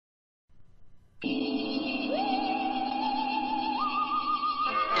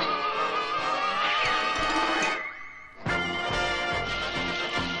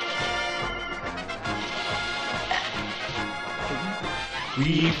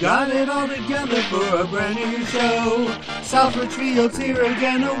We've got it all together for a brand new show. South Richfield's here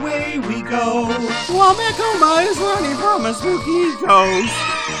again, away we go. While Macomba is running from a spooky ghost,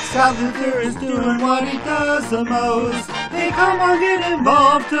 South Luther is doing what he does the most. Hey, come on, get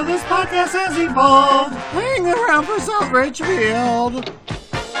involved till this podcast has evolved. Hang around for South Richfield.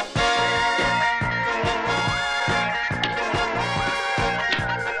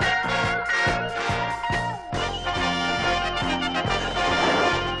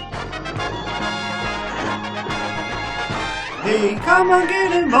 Hey, come on,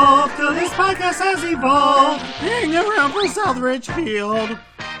 get involved till this podcast has evolved. Hang around for South Richfield.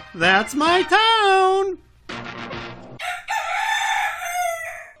 That's my town.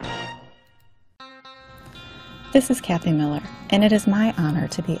 This is Kathy Miller, and it is my honor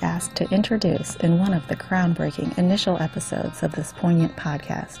to be asked to introduce in one of the groundbreaking initial episodes of this poignant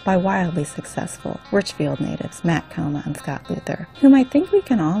podcast by wildly successful Richfield natives Matt Coma and Scott Luther, whom I think we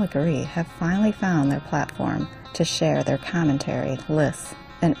can all agree have finally found their platform to share their commentary, lists,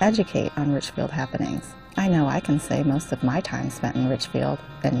 and educate on Richfield happenings. I know I can say most of my time spent in Richfield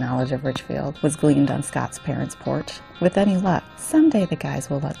and knowledge of Richfield was gleaned on Scott's parents' porch. With any luck, someday the guys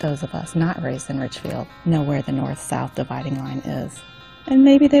will let those of us not raised in Richfield know where the north-south dividing line is. And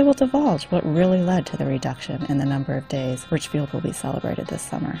maybe they will divulge what really led to the reduction in the number of days Richfield will be celebrated this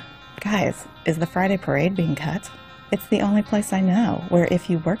summer. Guys, is the Friday parade being cut? It's the only place I know where if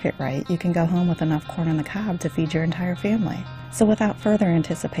you work it right, you can go home with enough corn on the cob to feed your entire family. So without further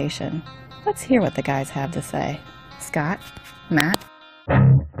anticipation, let's hear what the guys have to say. Scott? Matt?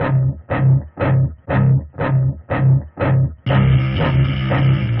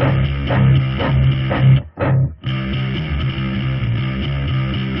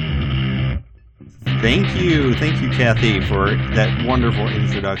 Thank you, Kathy, for that wonderful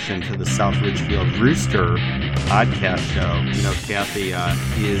introduction to the South Richfield Rooster podcast show. You know, Kathy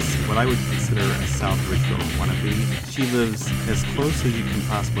is what I would consider a South Richfield wannabe. She lives as close as you can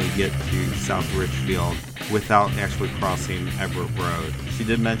possibly get to South Richfield without actually crossing Everett Road. She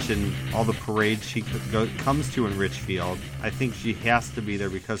did mention all the parades she comes to in Richfield. I think she has to be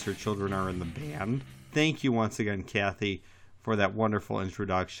there because her children are in the band. Thank you once again, Kathy, for that wonderful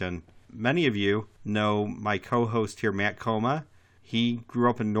introduction. Many of you know my co-host here, Matt Coma. He grew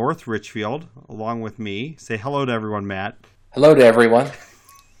up in North Richfield along with me. Say hello to everyone, Matt. Hello to everyone.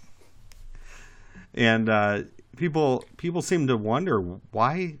 And people seem to wonder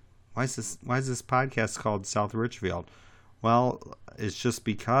why is this podcast called South Richfield? Well, it's just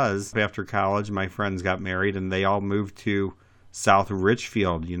because after college my friends got married and they all moved to South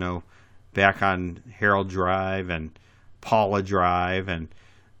Richfield, you know, back on Harold Drive and Paula Drive, and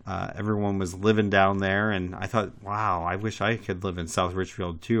everyone was living down there, and I thought, wow, I wish I could live in South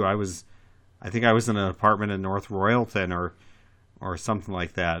Richfield too. I think I was in an apartment in North Royalton or something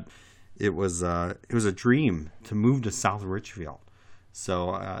like that. It was a dream to move to South Richfield.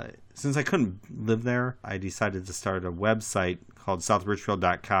 So since I couldn't live there, I decided to start a website called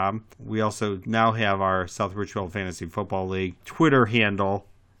SouthRichfield.com. We also now have our South Richfield Fantasy Football League Twitter handle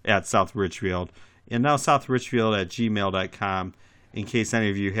at South Richfield, and now SouthRichfield@gmail.com. In case any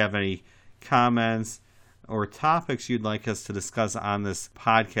of you have any comments or topics you'd like us to discuss on this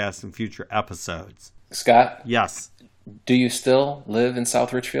podcast in future episodes. Scott? Yes. Do you still live in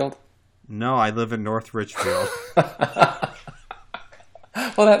South Richfield? No, I live in North Richfield. Well,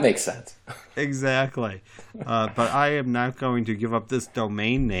 that makes sense. Exactly. But I am not going to give up this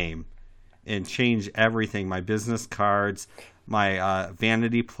domain name and change everything. My business cards, my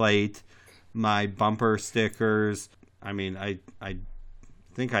vanity plate, my bumper stickers. I mean, I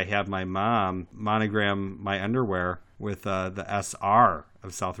think I had my mom monogram my underwear with the SR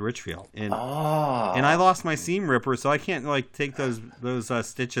of South Richfield. And I lost my seam ripper, so I can't take those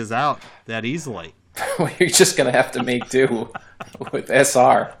stitches out that easily. Well, you're just going to have to make do with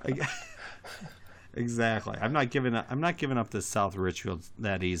SR. Exactly. I'm not giving up this South Richfield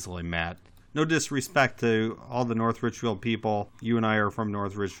that easily, Matt. No disrespect to all the North Richfield people. You and I are from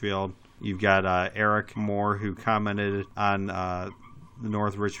North Richfield. You've got Eric Moore, who commented on the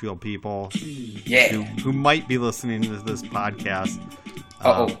North Richfield people, who might be listening to this podcast.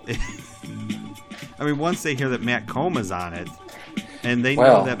 I mean, once they hear that Matt Coma's on it, and they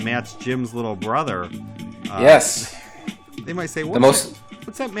know that Matt's Jim's little brother, yes, they might say, what's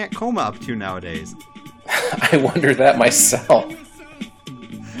that Matt Coma up to nowadays? I wonder that myself.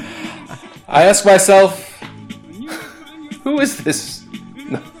 I ask myself, who is this?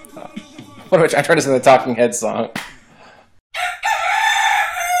 What am I trying to sing the Talking Heads song?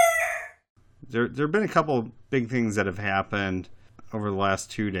 There have been a couple big things that have happened over the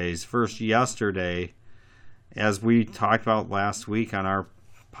last 2 days. First, yesterday, as we talked about last week on our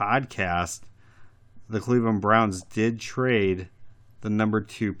podcast, the Cleveland Browns did trade the number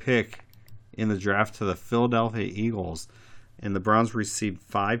 2 pick in the draft to the Philadelphia Eagles, and the Browns received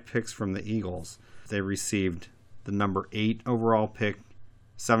 5 picks from the Eagles. They received the number 8 overall pick,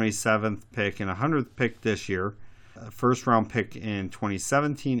 77th pick, and 100th pick this year, a first-round pick in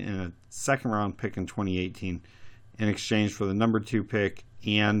 2017, and a second-round pick in 2018 in exchange for the number 2 pick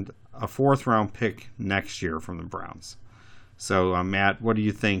and a 4th-round pick next year from the Browns. So, Matt, what do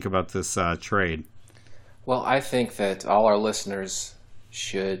you think about this trade? Well, I think that all our listeners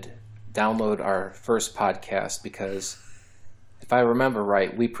should download our first podcast because if I remember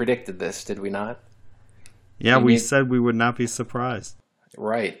right, we predicted this, did we not? Yeah, we said we would not be surprised.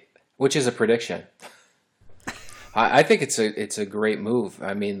 Right, which is a prediction. I think it's a great move.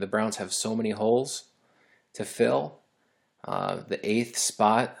 I mean, the Browns have so many holes to fill. The 8th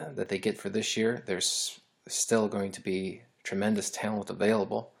spot that they get for this year, there's still going to be tremendous talent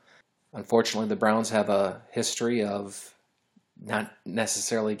available. Unfortunately, the Browns have a history of not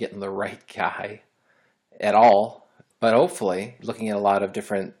necessarily getting the right guy at all. But hopefully, looking at a lot of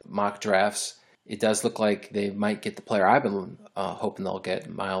different mock drafts, it does look like they might get the player I've been hoping they'll get,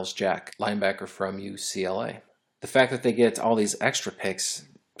 Miles Jack, linebacker from UCLA. The fact that they get all these extra picks,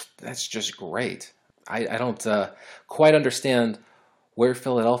 that's just great. I don't quite understand where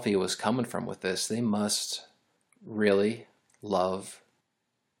Philadelphia was coming from with this. They must really love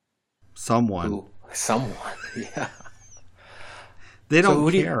someone. Someone, yeah. They don't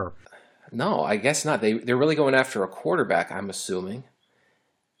care. No, I guess not. They're really going after a quarterback, I'm assuming.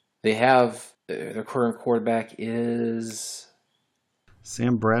 They have, their current quarterback is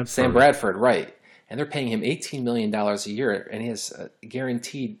Sam Bradford. Sam Bradford, right. And they're paying him $18 million a year, and he has a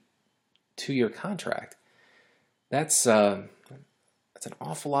guaranteed 2-year contract. That's an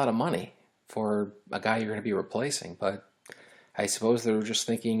awful lot of money for a guy you're going to be replacing. But I suppose they were just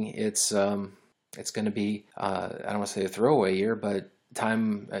thinking it's going to be, I don't want to say a throwaway year, but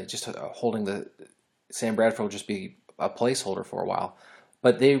time just holding the Sam Bradford will just be a placeholder for a while.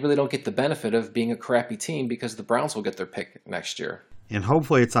 But they really don't get the benefit of being a crappy team because the Browns will get their pick next year. And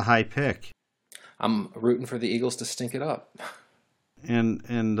hopefully it's a high pick. I'm rooting for the Eagles to stink it up. And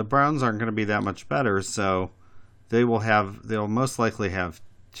the Browns aren't going to be that much better, so they'll most likely have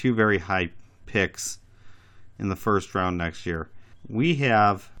 2 very high picks in the first round next year.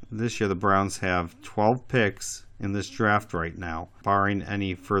 This year the Browns have 12 picks in this draft right now, barring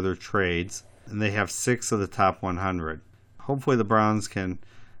any further trades, and they have 6 of the top 100. Hopefully the Browns can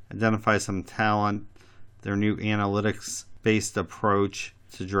identify some talent. Their new analytics-based approach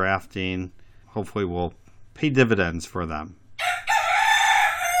to drafting hopefully will pay dividends for them.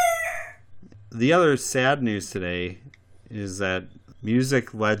 The other sad news today is that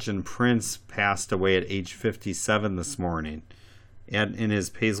music legend Prince passed away at age 57 this morning in his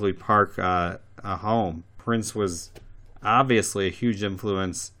Paisley Park home. Prince was obviously a huge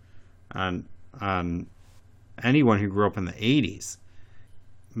influence on anyone who grew up in the 80s.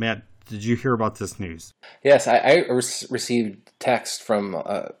 Matt, did you hear about this news? Yes, I received text from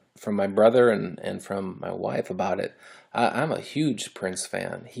my brother and from my wife about it. I'm a huge Prince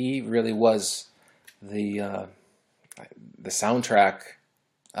fan. He really was the soundtrack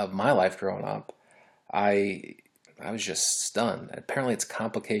of my life growing up. I was just stunned. Apparently it's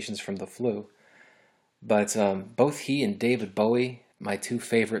complications from the flu. But both he and David Bowie, my 2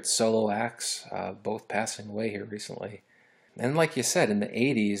 favorite solo acts, both passing away here recently. And like you said, in the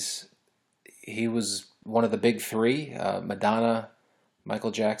 80s, he was one of the big 3, Madonna,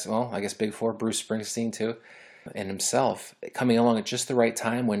 Michael Jackson, well, I guess big 4, Bruce Springsteen too, and himself, coming along at just the right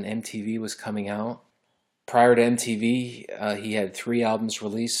time when MTV was coming out. Prior to MTV, he had 3 albums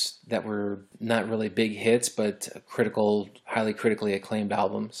released that were not really big hits, but highly critically acclaimed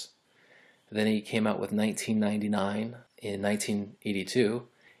albums. Then he came out with 1999 in 1982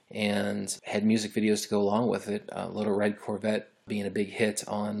 and had music videos to go along with it, Little Red Corvette being a big hit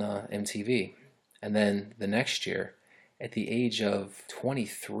on MTV. And then the next year, at the age of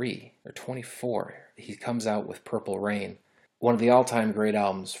 23 or 24, he comes out with Purple Rain. One of the all-time great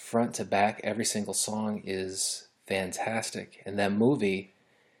albums, front to back, every single song is fantastic. And that movie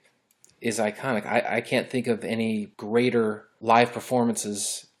is iconic. I can't think of any greater live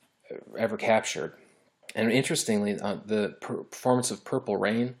performances ever captured. And interestingly, the performance of Purple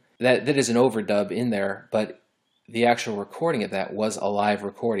Rain, that is an overdub in there, but the actual recording of that was a live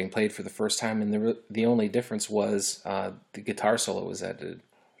recording, played for the first time, and the only difference was the guitar solo was edited.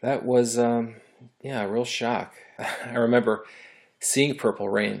 That was, a real shock. I remember seeing Purple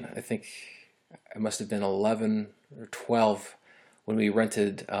Rain. I think I must have been 11 or 12 when we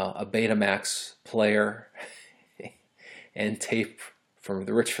rented a Betamax player and tape from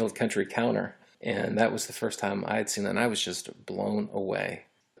the Richfield Country Counter. And that was the first time I had seen that, and I was just blown away.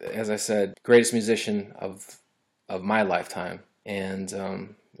 As I said, greatest musician of my lifetime, and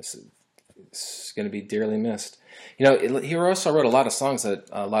this is going to be dearly missed. He also wrote a lot of songs that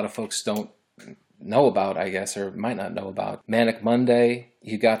a lot of folks don't know about, I guess, or might not know about. Manic Monday,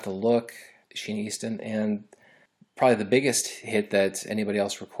 You Got the Look, Sheena Easton, and probably the biggest hit that anybody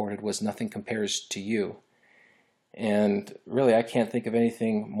else recorded was Nothing Compares to You. And really, I can't think of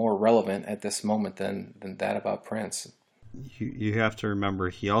anything more relevant at this moment than that about Prince. You have to remember,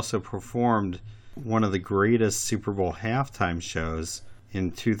 he also performed one of the greatest Super Bowl halftime shows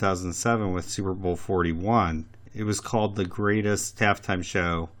in 2007 with Super Bowl 41. It was called the greatest halftime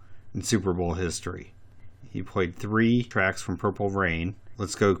show in Super Bowl history. He played 3 tracks from Purple Rain,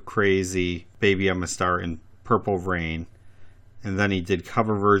 Let's Go Crazy, Baby I'm a Star, and Purple Rain. And then he did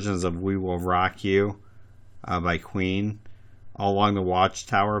cover versions of We Will Rock You by Queen, All Along the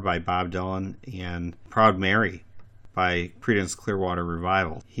Watchtower by Bob Dylan, and Proud Mary by Creedence Clearwater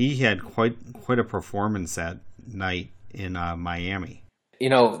Revival. He had quite a performance that night in Miami.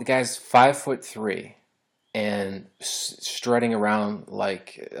 The guy's 5'3" and strutting around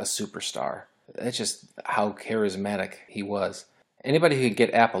like a superstar. That's just how charismatic he was. Anybody who could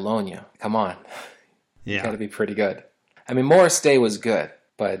get Apollonia, come on. Yeah. You got to be pretty good. I mean, Morris Day was good,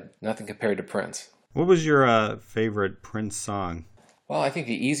 but nothing compared to Prince. What was your favorite Prince song? Well, I think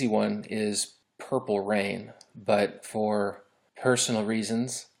the easy one is Purple Rain, but for personal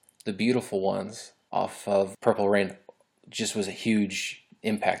reasons, The Beautiful Ones off of Purple Rain just was a huge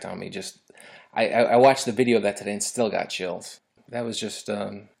impact on me. I watched the video of that today and still got chills. That was just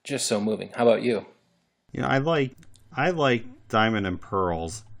so moving. How about you? I like Diamond and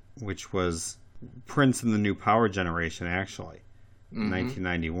Pearls, which was Prince and the New Power Generation, actually, in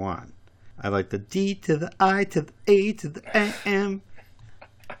 1991. I like the D to the I to the A to the M.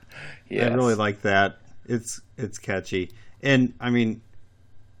 Yes. I really like that. It's catchy. And, I mean,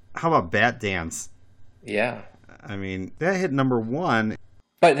 how about Bat Dance? Yeah. I mean, that hit number 1.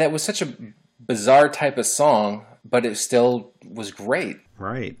 But that was such a bizarre type of song, but it still was great.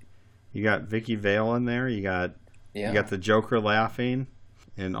 Right. You got Vicky Vale in there. You got the Joker laughing,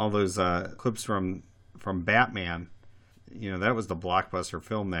 and all those clips from Batman. That was the blockbuster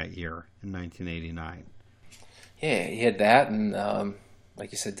film that year in 1989. Yeah, he had that, and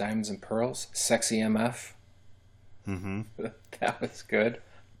like you said, Diamonds and Pearls, Sexy MF. Mm-hmm. That was good.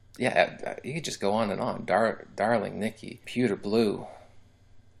 Yeah, you could just go on and on. Darling Nikki, Pewter Blue,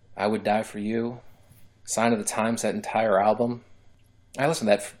 I Would Die for You, Sign of the Times, that entire album. I listened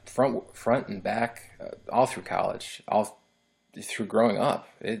to that front and back all through college, all through growing up.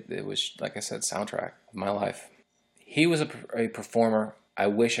 It was, like I said, soundtrack of my life. He was a performer I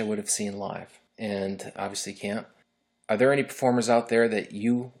wish I would have seen live, and obviously can't. Are there any performers out there that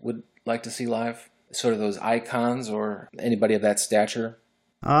you would like to see live? Sort of those icons or anybody of that stature?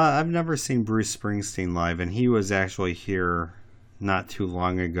 I've never seen Bruce Springsteen live, and he was actually here not too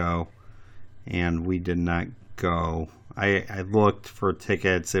long ago, and we did not go. I looked for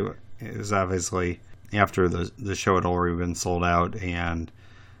tickets. It was obviously after the show had already been sold out, and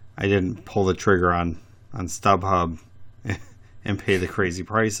I didn't pull the trigger on StubHub and pay the crazy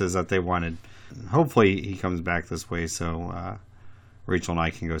prices that they wanted. Hopefully he comes back this way so Rachel and I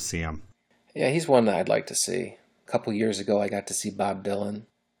can go see him. Yeah, he's one that I'd like to see. A couple years ago I got to see Bob Dylan.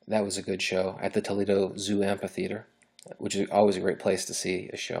 That was a good show at the Toledo Zoo Amphitheater, which is always a great place to see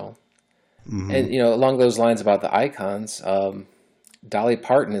a show. Mm-hmm. And, along those lines about the icons, Dolly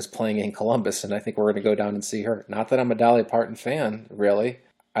Parton is playing in Columbus, and I think we're going to go down and see her. Not that I'm a Dolly Parton fan, really.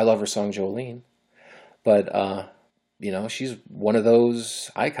 I love her song Jolene. But, she's one of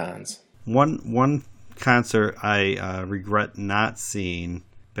those icons. One concert I regret not seeing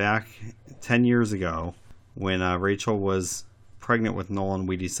back 10 years ago when Rachel was pregnant with Nolan,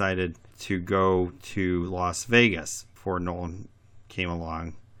 we decided to go to Las Vegas before Nolan came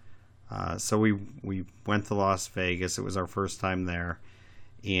along. So we went to Las Vegas. It was our first time there,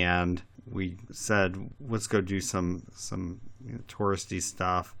 and we said, let's go do some touristy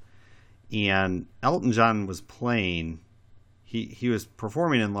stuff. And Elton John was playing. He was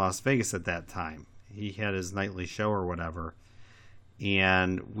performing in Las Vegas at that time. He had his nightly show or whatever,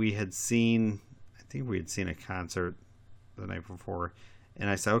 and I think we had seen a concert the night before, and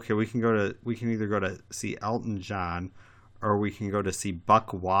I said, okay, we can either go to see Elton John or we can go to see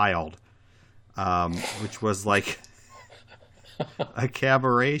Buck Wild, which was like a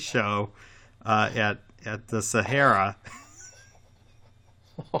cabaret show at the Sahara.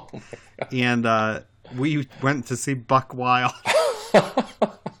 Oh my God. And we went to see Buck Wild.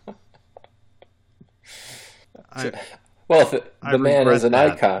 Well, I the man is an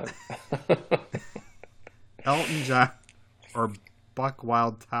regret icon. Elton John or Buck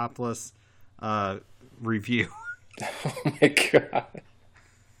Wild topless review. Oh my God.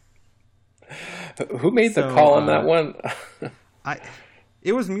 Who made the call on that one?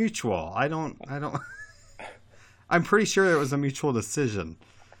 It was mutual. I don't I'm pretty sure it was a mutual decision.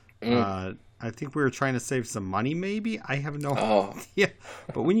 I think we were trying to save some money, maybe. I have no idea.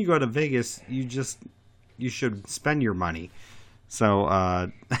 But when you go to Vegas, you should spend your money. So,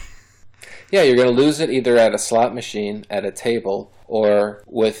 yeah, you're going to lose it either at a slot machine, at a table, or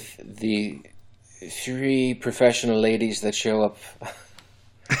with the 3 professional ladies that show up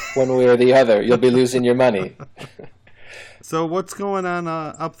one way or the other. You'll be losing your money. So what's going on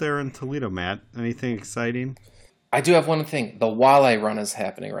up there in Toledo, Matt? Anything exciting? I do have one thing. The Walleye Run is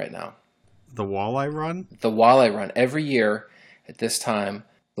happening right now. The Walleye Run? The Walleye Run. Every year at this time,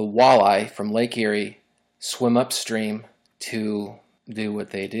 the walleye from Lake Erie swim upstream to do what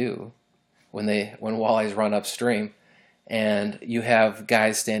they do when walleyes run upstream. And you have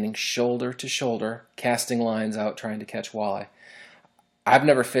guys standing shoulder to shoulder, casting lines out, trying to catch walleye. I've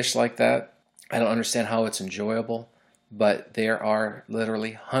never fished like that. I don't understand how it's enjoyable, but there are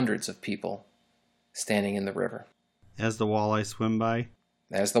literally hundreds of people standing in the river. As the walleye swim by?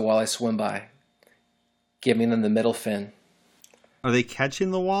 As the walleye swim by, giving them the middle fin. Are they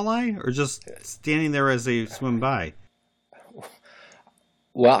catching the walleye or just standing there as they swim by?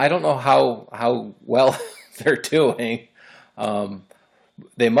 Well, I don't know how well they're doing.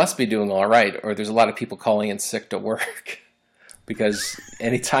 They must be doing all right, or there's a lot of people calling in sick to work because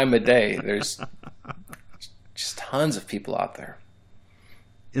any time of day, there's just tons of people out there.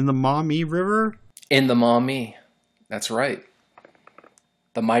 In the Maumee River? In the Maumee. That's right.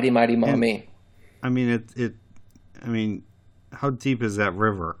 The mighty, mighty Maumee. I mean, how deep is that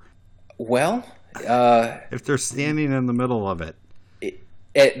river? Well, if they're standing in the middle of it.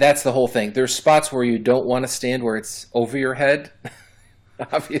 That's the whole thing. There's spots where you don't want to stand where it's over your head,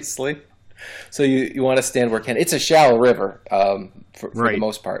 obviously. So you want to stand where it can. It's a shallow river for the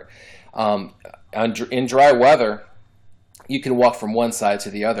most part. In dry weather, you can walk from one side to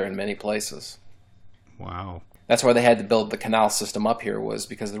the other in many places. Wow. That's why they had to build the canal system up here, was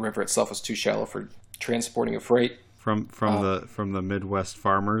because the river itself was too shallow for transporting a freight. From the Midwest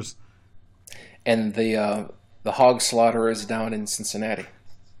farmers. And the hog slaughterers down in Cincinnati.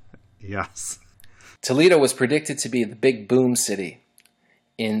 Yes. Toledo was predicted to be the big boom city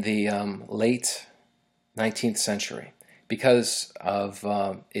in the late 19th century because of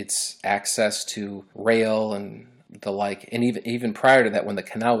its access to rail and the like. And even prior to that, when the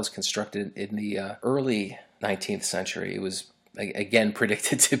canal was constructed in the early 19th century, it was again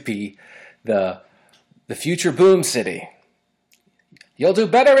predicted to be the future boom city. You'll do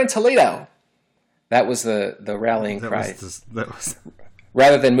better in Toledo. That was the rallying cry. That was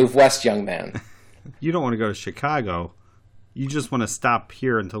Rather than move west, young man. You don't want to go to Chicago. You just want to stop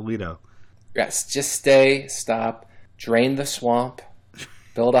here in Toledo. Yes, just stay, stop, drain the swamp,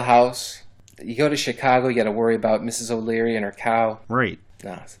 build a house. You go to Chicago, you got to worry about Mrs. O'Leary and her cow. Right.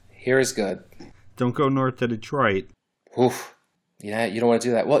 No, here is good. Don't go north to Detroit. Oof. Yeah, you don't want to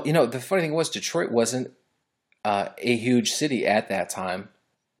do that. Well, the funny thing was Detroit wasn't a huge city at that time.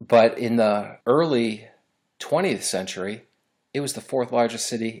 But in the early 20th century, it was the 4th largest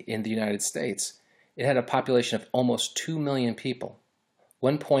city in the United States. It had a population of almost 2 million people.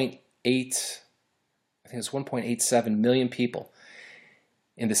 1.87 million people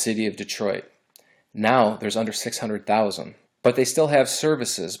in the city of Detroit. Now there's under 600,000. But they still have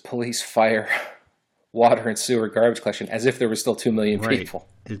services, police, fire, water and sewer, garbage collection, as if there were still 2 million people.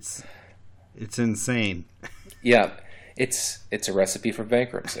 It's insane. Yeah. It's a recipe for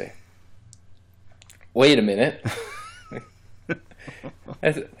bankruptcy. Wait a minute.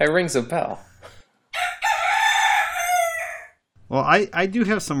 That rings a bell. Well, I do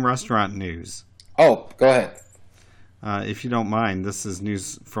have some restaurant news. Oh, go ahead. If you don't mind, this is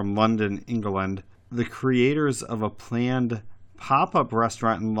news from London, England. The creators of a planned pop-up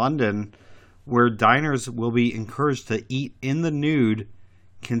restaurant in London where diners will be encouraged to eat in the nude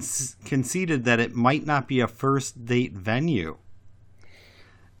conceded that it might not be a first date venue.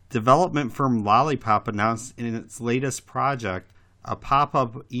 Development firm Lollipop announced in its latest project a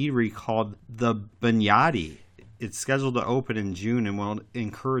pop-up eatery called the Bunyadi. It's scheduled to open in June and will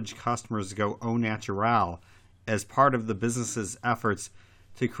encourage customers to go au naturel as part of the business's efforts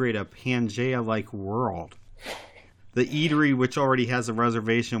to create a Pangea-like world. The eatery, which already has a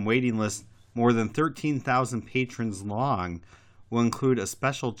reservation waiting list more than 13,000 patrons long, will include a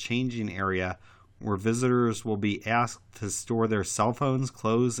special changing area where visitors will be asked to store their cell phones,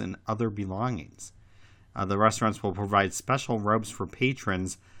 clothes, and other belongings. The restaurants will provide special robes for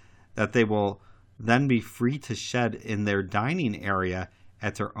patrons that they will then be free to shed in their dining area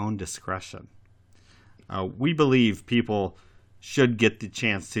at their own discretion. We believe people should get the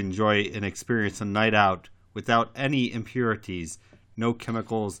chance to enjoy and experience a night out without any impurities, no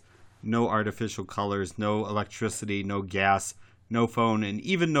chemicals, no artificial colors, no electricity, no gas, no phone, and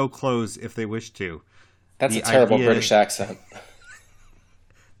even no clothes if they wish to. That's a terrible British accent.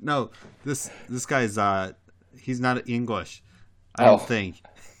 No, this guy's he's not English. I don't think.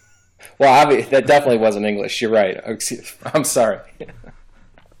 Well, that definitely wasn't English. You're right. I'm sorry.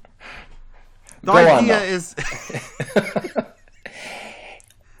 The idea is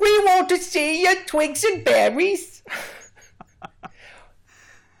we want to see your twigs and berries.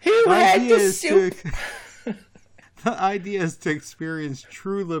 Who had the soup? The idea is to experience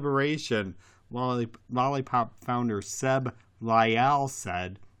true liberation, Lollipop founder Seb Lyall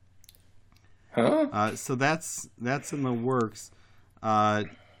said. Huh? So that's in the works.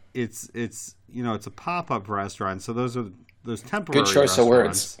 It's it's a pop-up restaurant. So those temporary. Good choice of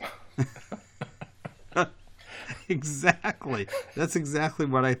words. Exactly. That's exactly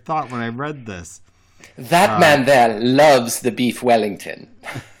what I thought when I read this. That man there loves the beef Wellington.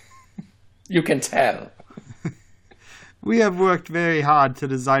 You can tell. We have worked very hard to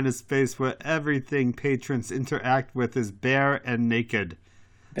design a space where everything patrons interact with is bare and naked.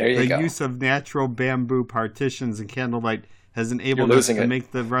 There you go. The use of natural bamboo partitions and candlelight has enabled us to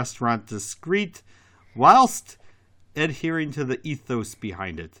make the restaurant discreet whilst adhering to the ethos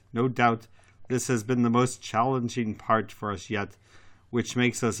behind it. No doubt this has been the most challenging part for us yet, which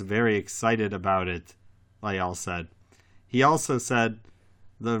makes us very excited about it, Lyall said. He also said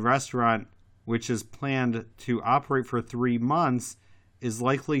the restaurant, which is planned to operate for 3 months, is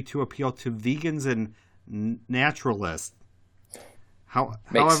likely to appeal to vegans and naturalists.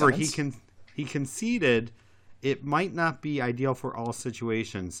 However, he conceded it might not be ideal for all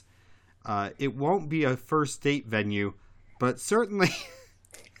situations. It won't be a first date venue, but certainly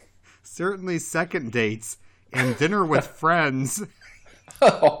second dates and dinner with friends.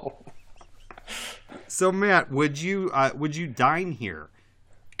 Oh. So Matt, would you dine here?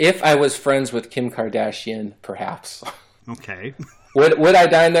 If I was friends with Kim Kardashian, perhaps. Okay. Would I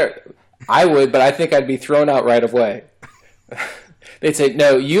dine there? I would, but I think I'd be thrown out right away. They'd say,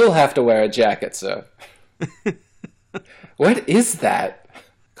 "No, you'll have to wear a jacket, sir." What is that?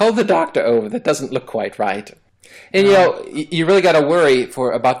 Call the doctor over. That doesn't look quite right. And you really got to worry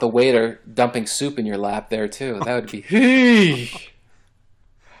about the waiter dumping soup in your lap there too. That would be.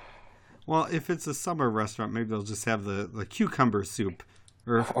 Well, if it's a summer restaurant, maybe they'll just have the cucumber soup.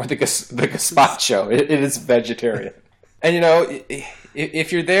 Or the gazpacho. It is vegetarian. And,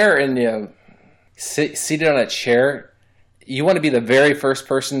 if you're there and, seated on a chair, you want to be the very first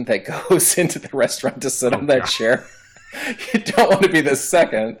person that goes into the restaurant to sit on that chair. You don't want to be the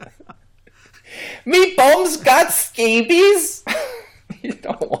second. Me bum's got scabies. You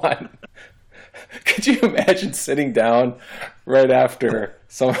don't want. Could you imagine sitting down right after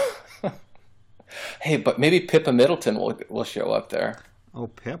some... Hey, but maybe Pippa Middleton will show up there. Oh,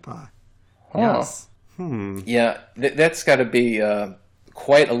 Pippa. Yes. Yeah, that's got to be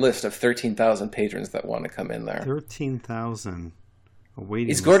quite a list of 13,000 patrons that want to come in there. 13,000.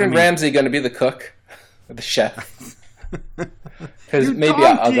 Is Gordon Ramsay going to be the cook? The chef? Because maybe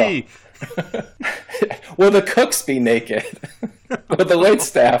I'll go. Will the cooks be naked? Will the wait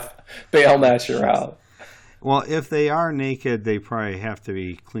staff be al natural? Well, if they are naked, they probably have to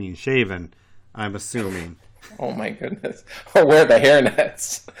be clean shaven, I'm assuming. Oh my goodness. Or wear the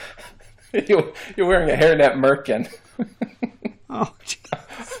hairnets. You're wearing a hairnet merkin. Oh,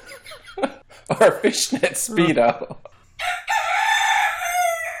 jeez. Or a fishnet Speedo.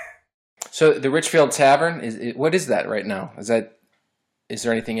 So the Richfield Tavern, what is that right now? Is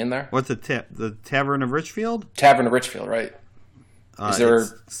there anything in there? What's the Tavern of Richfield? Tavern of Richfield, right. It's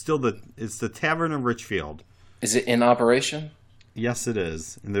the Tavern of Richfield. Is it in operation? Yes, it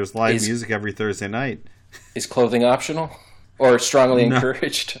is. And there's live music every Thursday night. Is clothing optional? Or strongly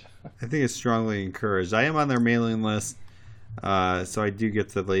encouraged? I think it's strongly encouraged. I am on their mailing list, so I do get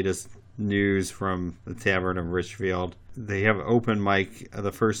the latest news from the Tavern of Richfield. They have open mic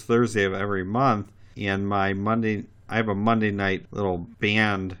the first Thursday of every month, and I have a Monday night little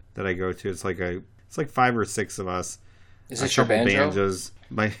band that I go to. It's like 5 or 6 of us. Is this your banjo? Banjos,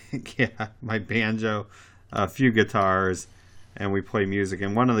 my banjo, a few guitars, and we play music.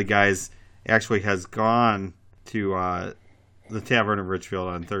 And one of the guys actually has gone to the Tavern of Richfield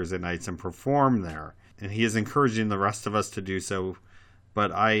on Thursday nights and performed there. And he is encouraging the rest of us to do so,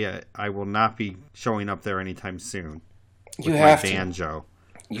 but I will not be showing up there anytime soon. You have banjo.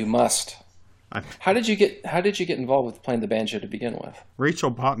 You must. How did you get involved with playing the banjo to begin with? Rachel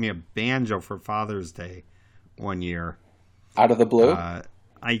bought me a banjo for Father's Day one year. Out of the blue?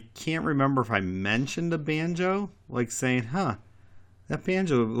 I can't remember if I mentioned a banjo, like saying, that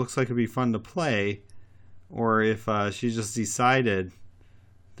banjo looks like it'd be fun to play, or if she just decided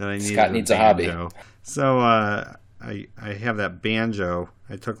that I needed Scott needs a hobby. So I have that banjo.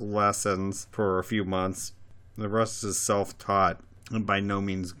 I took lessons for a few months. The rest is self-taught and by no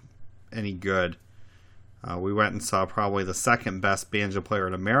means any good. We went and saw probably the second best banjo player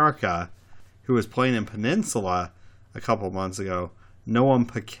in America, who was playing in Peninsula a couple months ago, Noam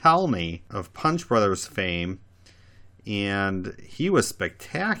Pikelny of Punch Brothers fame, and he was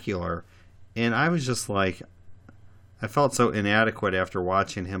spectacular. And I was just like, I felt so inadequate after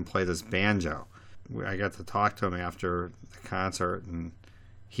watching him play this banjo. I got to talk to him after the concert, and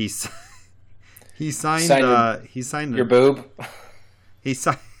he signed your boob.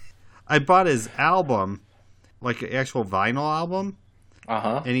 I bought his album, like an actual vinyl album.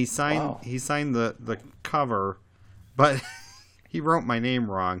 And he signed the cover, but he wrote my name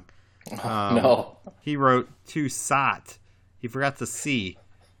wrong. No. He wrote to Sat. He forgot the C.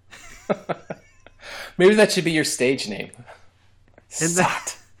 Maybe that should be your stage name. And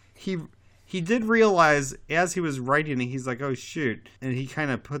Sat. He did realize as he was writing it, he's like, oh shoot. And he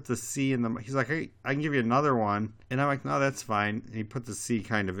kind of put the C in he's like, hey, I can give you another one. And I'm like, no, that's fine. And he put the C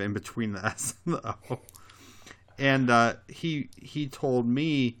kind of in between the S and the O. And he told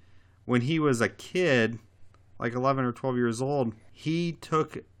me when he was a kid, like 11 or 12 years old, he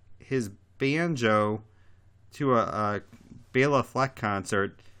took his banjo to a Bela Fleck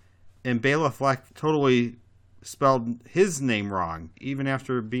concert, and Bela Fleck totally spelled his name wrong, even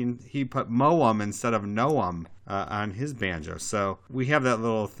after he put Moam instead of Noam on his banjo. So we have that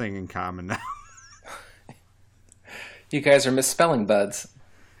little thing in common now. You guys are misspelling buds.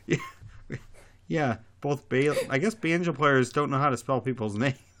 Yeah. Both I guess banjo players don't know how to spell people's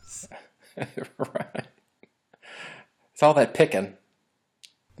names. Right. It's all that picking.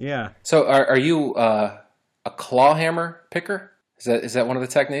 Yeah. So are you a claw hammer picker? Is that one of the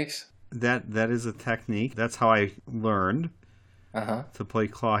techniques? That is a technique. That's how I learned to play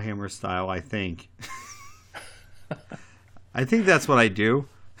claw hammer style, I think. I think that's what I do.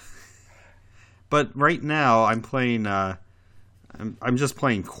 But right now I'm playing I'm just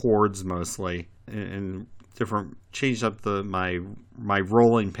playing chords mostly. And different, changed up my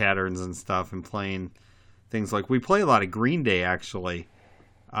rolling patterns and stuff, and playing things like we play a lot of Green Day actually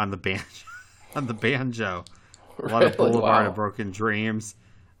on the banjo. A lot of Boulevard of Broken Dreams,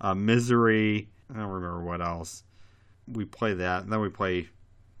 Misery. I don't remember what else. We play that, and then we play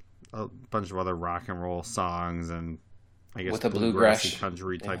a bunch of other rock and roll songs, and I guess with the bluegrass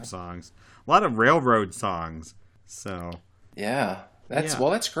country type songs. A lot of railroad songs. So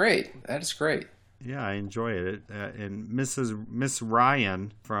that's great. That is great. Yeah, I enjoy it. And Miss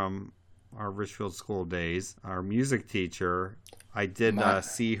Ryan from our Richfield School days, our music teacher, I did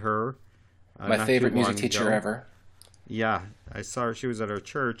see her. My favorite music teacher ever. Yeah, I saw her. She was at our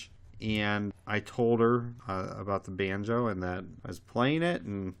church, and I told her about the banjo and that I was playing it,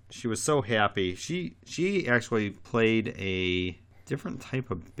 and she was so happy. She actually played a different type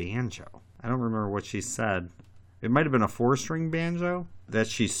of banjo. I don't remember what she said. It might have been a 4-string banjo that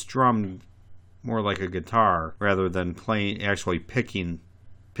she strummed more like a guitar rather than actually picking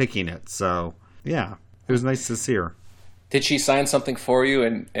it. So, yeah, it was nice to see her. Did she sign something for you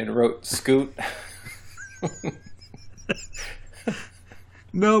and wrote Scoot?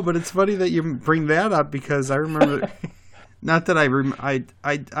 No, but it's funny that you bring that up because I remember, not that I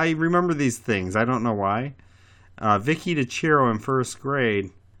remember these things. I don't know why. Vicky DeCiro in first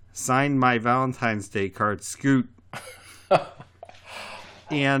grade signed my Valentine's Day card, Scoot.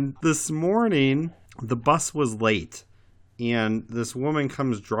 And this morning, the bus was late, and this woman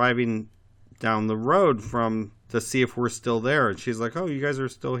comes driving down the road to see if we're still there, and she's like, oh, you guys are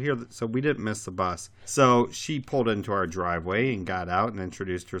still here, so we didn't miss the bus. So she pulled into our driveway and got out and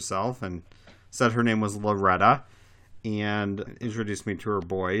introduced herself and said her name was Loretta, and introduced me to her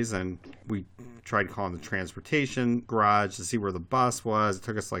boys, and we tried calling the transportation garage to see where the bus was. It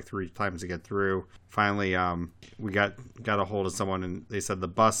took us like 3 times to get through. Finally, we got a hold of someone, and they said the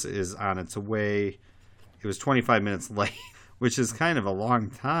bus is on its way. It was 25 minutes late, which is kind of a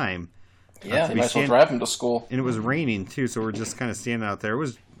long time. Yeah, they might as well drive them to school. And it was raining too, so we're just kind of standing out there.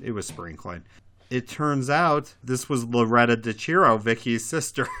 It was sprinkling. It turns out this was Loretta DeCiro, Vicky's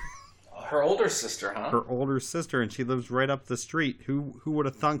sister. Her older sister, huh? Her older sister, and she lives right up the street. Who would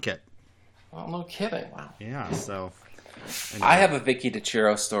have thunk it? Well, no kidding. Wow. Yeah, so. Anyway. I have a Vicky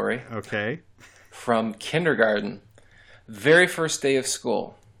DeCiro story. Okay. From kindergarten. Very first day of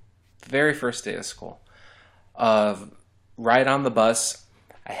school. very first day of school. Right on the bus,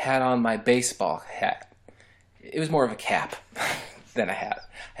 I had on my baseball hat. It was more of a cap than a hat.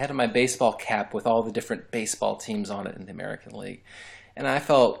 I had on my baseball cap with all the different baseball teams on it in the American League. And I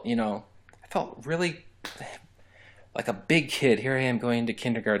felt really like a big kid. Here I am going to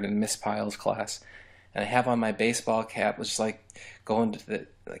kindergarten in Miss Pyle's class. And I have on my baseball cap, which is like going to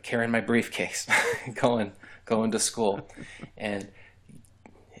carrying my briefcase, going to school. And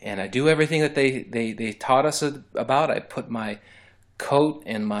I do everything that they taught us about. I put my coat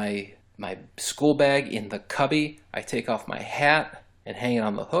and my school bag in the cubby. I take off my hat and hang it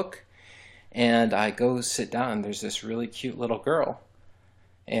on the hook. And I go sit down. There's this really cute little girl.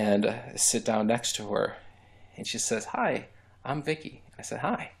 And I sit down next to her. And she says, "Hi, I'm Vicky." I said,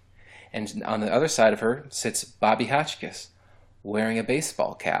 "Hi." And on the other side of her sits Bobby Hotchkiss wearing a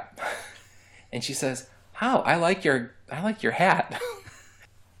baseball cap. And she says, "How? I like your hat."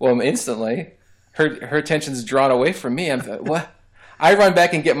 Well, instantly, her attention's drawn away from me. I'm like, what? I run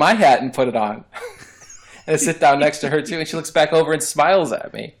back and get my hat and put it on. And I sit down next to her too, and she looks back over and smiles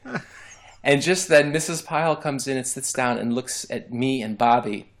at me. And just then, Mrs. Pyle comes in and sits down and looks at me and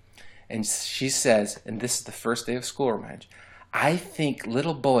Bobby. And she says, and this is the first day of school, remind you, "I think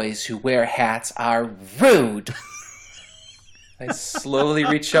little boys who wear hats are rude." I slowly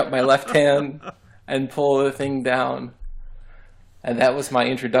reach up my left hand and pull the thing down. And that was my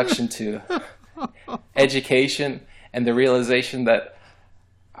introduction to education and the realization that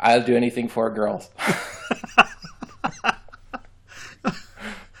I'll do anything for girls.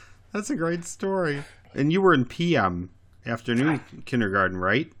 That's a great story. And you were in PM, afternoon kindergarten,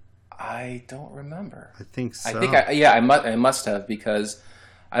 right? I don't remember. I think so. I think I must have, because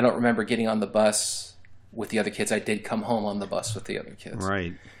I don't remember getting on the bus with the other kids. I did come home on the bus with the other kids.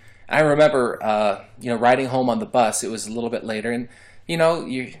 Right. I remember, riding home on the bus. It was a little bit later, and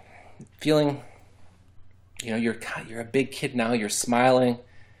you're feeling, you're a big kid now. You're smiling,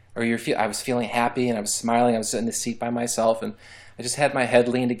 or I was feeling happy, and I was smiling. I was in the seat by myself, and I just had my head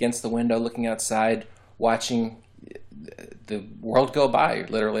leaned against the window, looking outside, watching the world go by,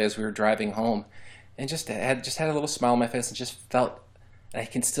 literally, as we were driving home, and just had a little smile on my face, and just felt, and I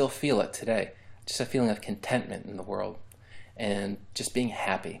can still feel it today, just a feeling of contentment in the world, and just being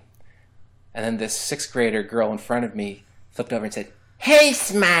happy. And then this 6th grader girl in front of me flipped over and said, "Hey,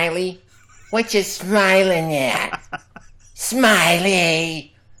 Smiley, what you smiling at?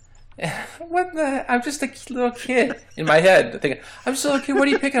 Smiley." What the? I'm just a little kid in my head thinking, I'm just a little kid, what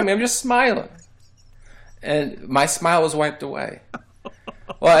are you picking on me? I'm just smiling. And my smile was wiped away.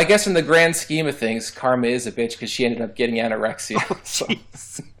 Well, I guess in the grand scheme of things, karma is a bitch, because she ended up getting anorexia.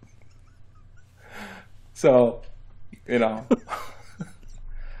 Jeez. So,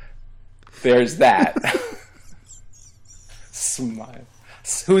 there's that. Smile.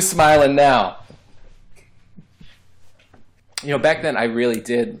 Who's smiling now? Back then I really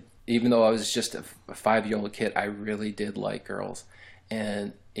did, even though I was just a 5-year-old kid, I really did like girls.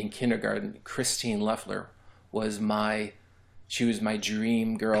 And in kindergarten, Christine Leffler was my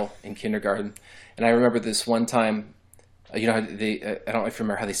dream girl in kindergarten. And I remember this one time, I don't know if you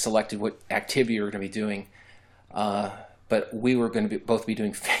remember how they selected what activity we were going to be doing, but we were going to both be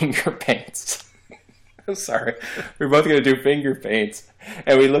doing finger paints. I'm sorry. We were both going to do finger paints.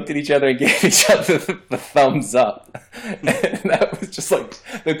 And we looked at each other and gave each other the thumbs up. And that was just like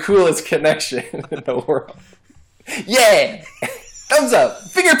the coolest connection in the world. Yeah! Thumbs up!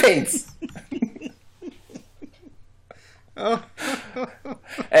 Finger paints!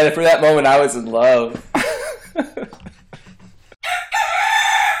 And for that moment, I was in love.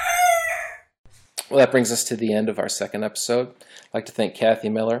 Well, that brings us to the end of our second episode. I'd like to thank Kathy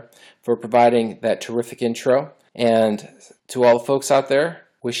Miller for providing that terrific intro. And to all the folks out there,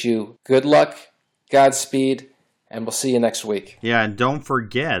 wish you good luck, Godspeed, and we'll see you next week. Yeah, and don't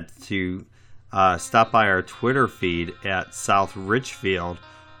forget to stop by our Twitter feed at South Richfield,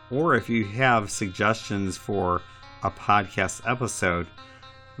 or if you have suggestions for a podcast episode,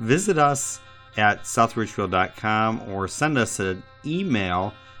 visit us at southrichfield.com or send us an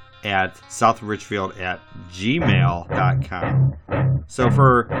email at southrichfield@gmail.com. So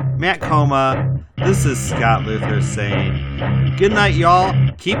for Matt Coma, this is Scott Luther saying, good night, y'all.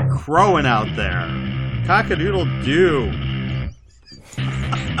 Keep crowing out there. Cock-a-doodle-doo.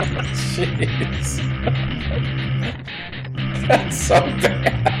 Jeez. That's so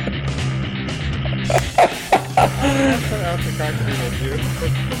bad.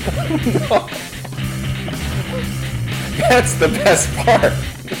 No. That's the best part.